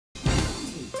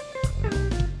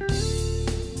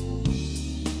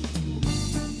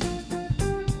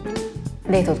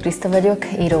Tóth Kriszta vagyok,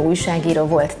 író, újságíró,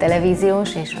 volt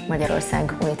televíziós és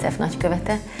Magyarország UNICEF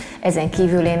nagykövete. Ezen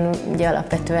kívül én ugye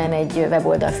alapvetően egy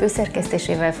weboldal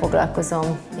főszerkesztésével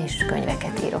foglalkozom, és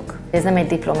könyveket írok. Ez nem egy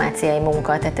diplomáciai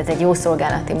munka, tehát ez egy jó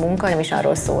szolgálati munka, nem is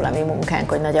arról szól a mi munkánk,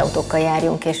 hogy nagy autókkal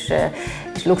járjunk és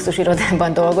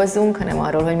luxusirodában dolgozzunk, hanem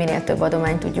arról, hogy minél több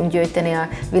adományt tudjunk gyűjteni a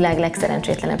világ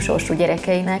legszerencsétlenebb sorsú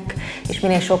gyerekeinek, és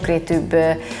minél sokrétűbb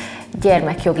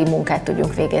gyermekjogi munkát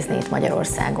tudjunk végezni itt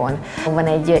Magyarországon. Van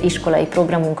egy iskolai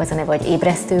programunk, az a neve, hogy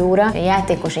ébresztő óra.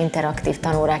 Játékos interaktív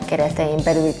tanórák keretein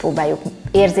belül próbáljuk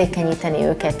érzékenyíteni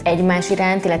őket egymás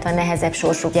iránt, illetve a nehezebb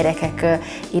sorsú gyerekek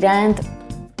iránt.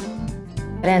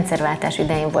 Rendszerváltás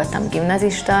idején voltam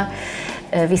gimnazista,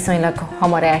 viszonylag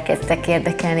hamar elkezdtek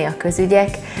érdekelni a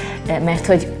közügyek, mert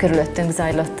hogy körülöttünk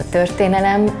zajlott a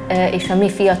történelem, és a mi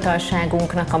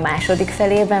fiatalságunknak a második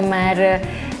felében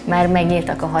már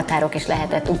megnyíltak a határok, és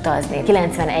lehetett utazni.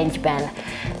 91-ben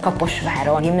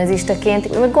Kaposváron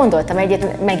gimnazistaként gondoltam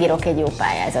egyet, megírok egy jó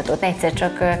pályázatot. Egyszer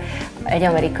csak egy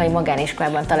amerikai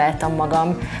magániskolában találtam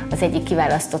magam az egyik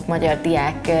kiválasztott magyar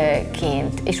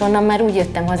diákként, és onnan már úgy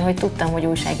jöttem haza, hogy tudtam, hogy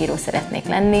újságíró szeretnék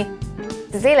lenni.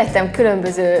 Az életem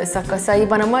különböző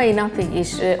szakaszaiban a mai napig is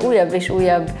újabb és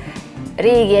újabb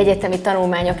régi egyetemi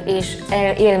tanulmányok és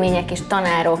élmények és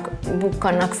tanárok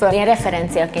bukkannak föl. Ilyen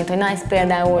referenciaként, hogy na ez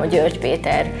például a György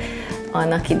Péter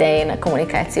annak idején a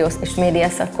kommunikációs és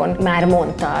médiaszakon már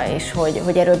mondta, és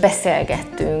hogy erről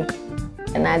beszélgettünk.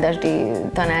 Nádasdy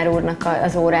tanár úrnak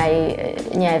az órái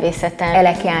nyelvészeten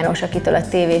Elek János, akitől a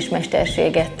tévés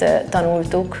mesterséget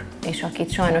tanultuk, és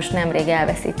akit sajnos nemrég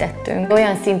elveszítettünk.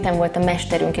 Olyan szinten volt a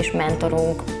mesterünk és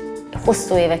mentorunk,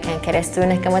 hosszú éveken keresztül.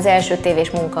 Nekem az első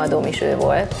tévés munkaadóm is ő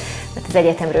volt, mert az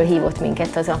egyetemről hívott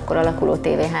minket az akkor alakuló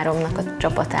TV3-nak a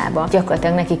csapatába.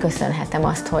 Gyakorlatilag neki köszönhetem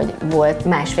azt, hogy volt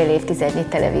másfél évtizednyi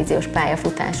televíziós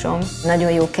pályafutásom.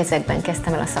 Nagyon jó kezekben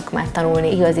kezdtem el a szakmát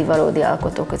tanulni, igazi, valódi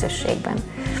alkotóközösségben.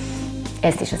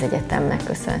 Ezt is az egyetemnek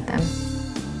köszönhetem.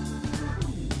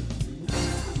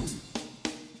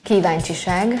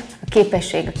 Kíváncsiság, a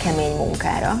képesség a kemény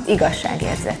munkára,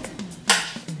 igazságérzet.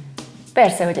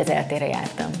 Persze, hogy az ELTE-re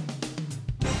jártam.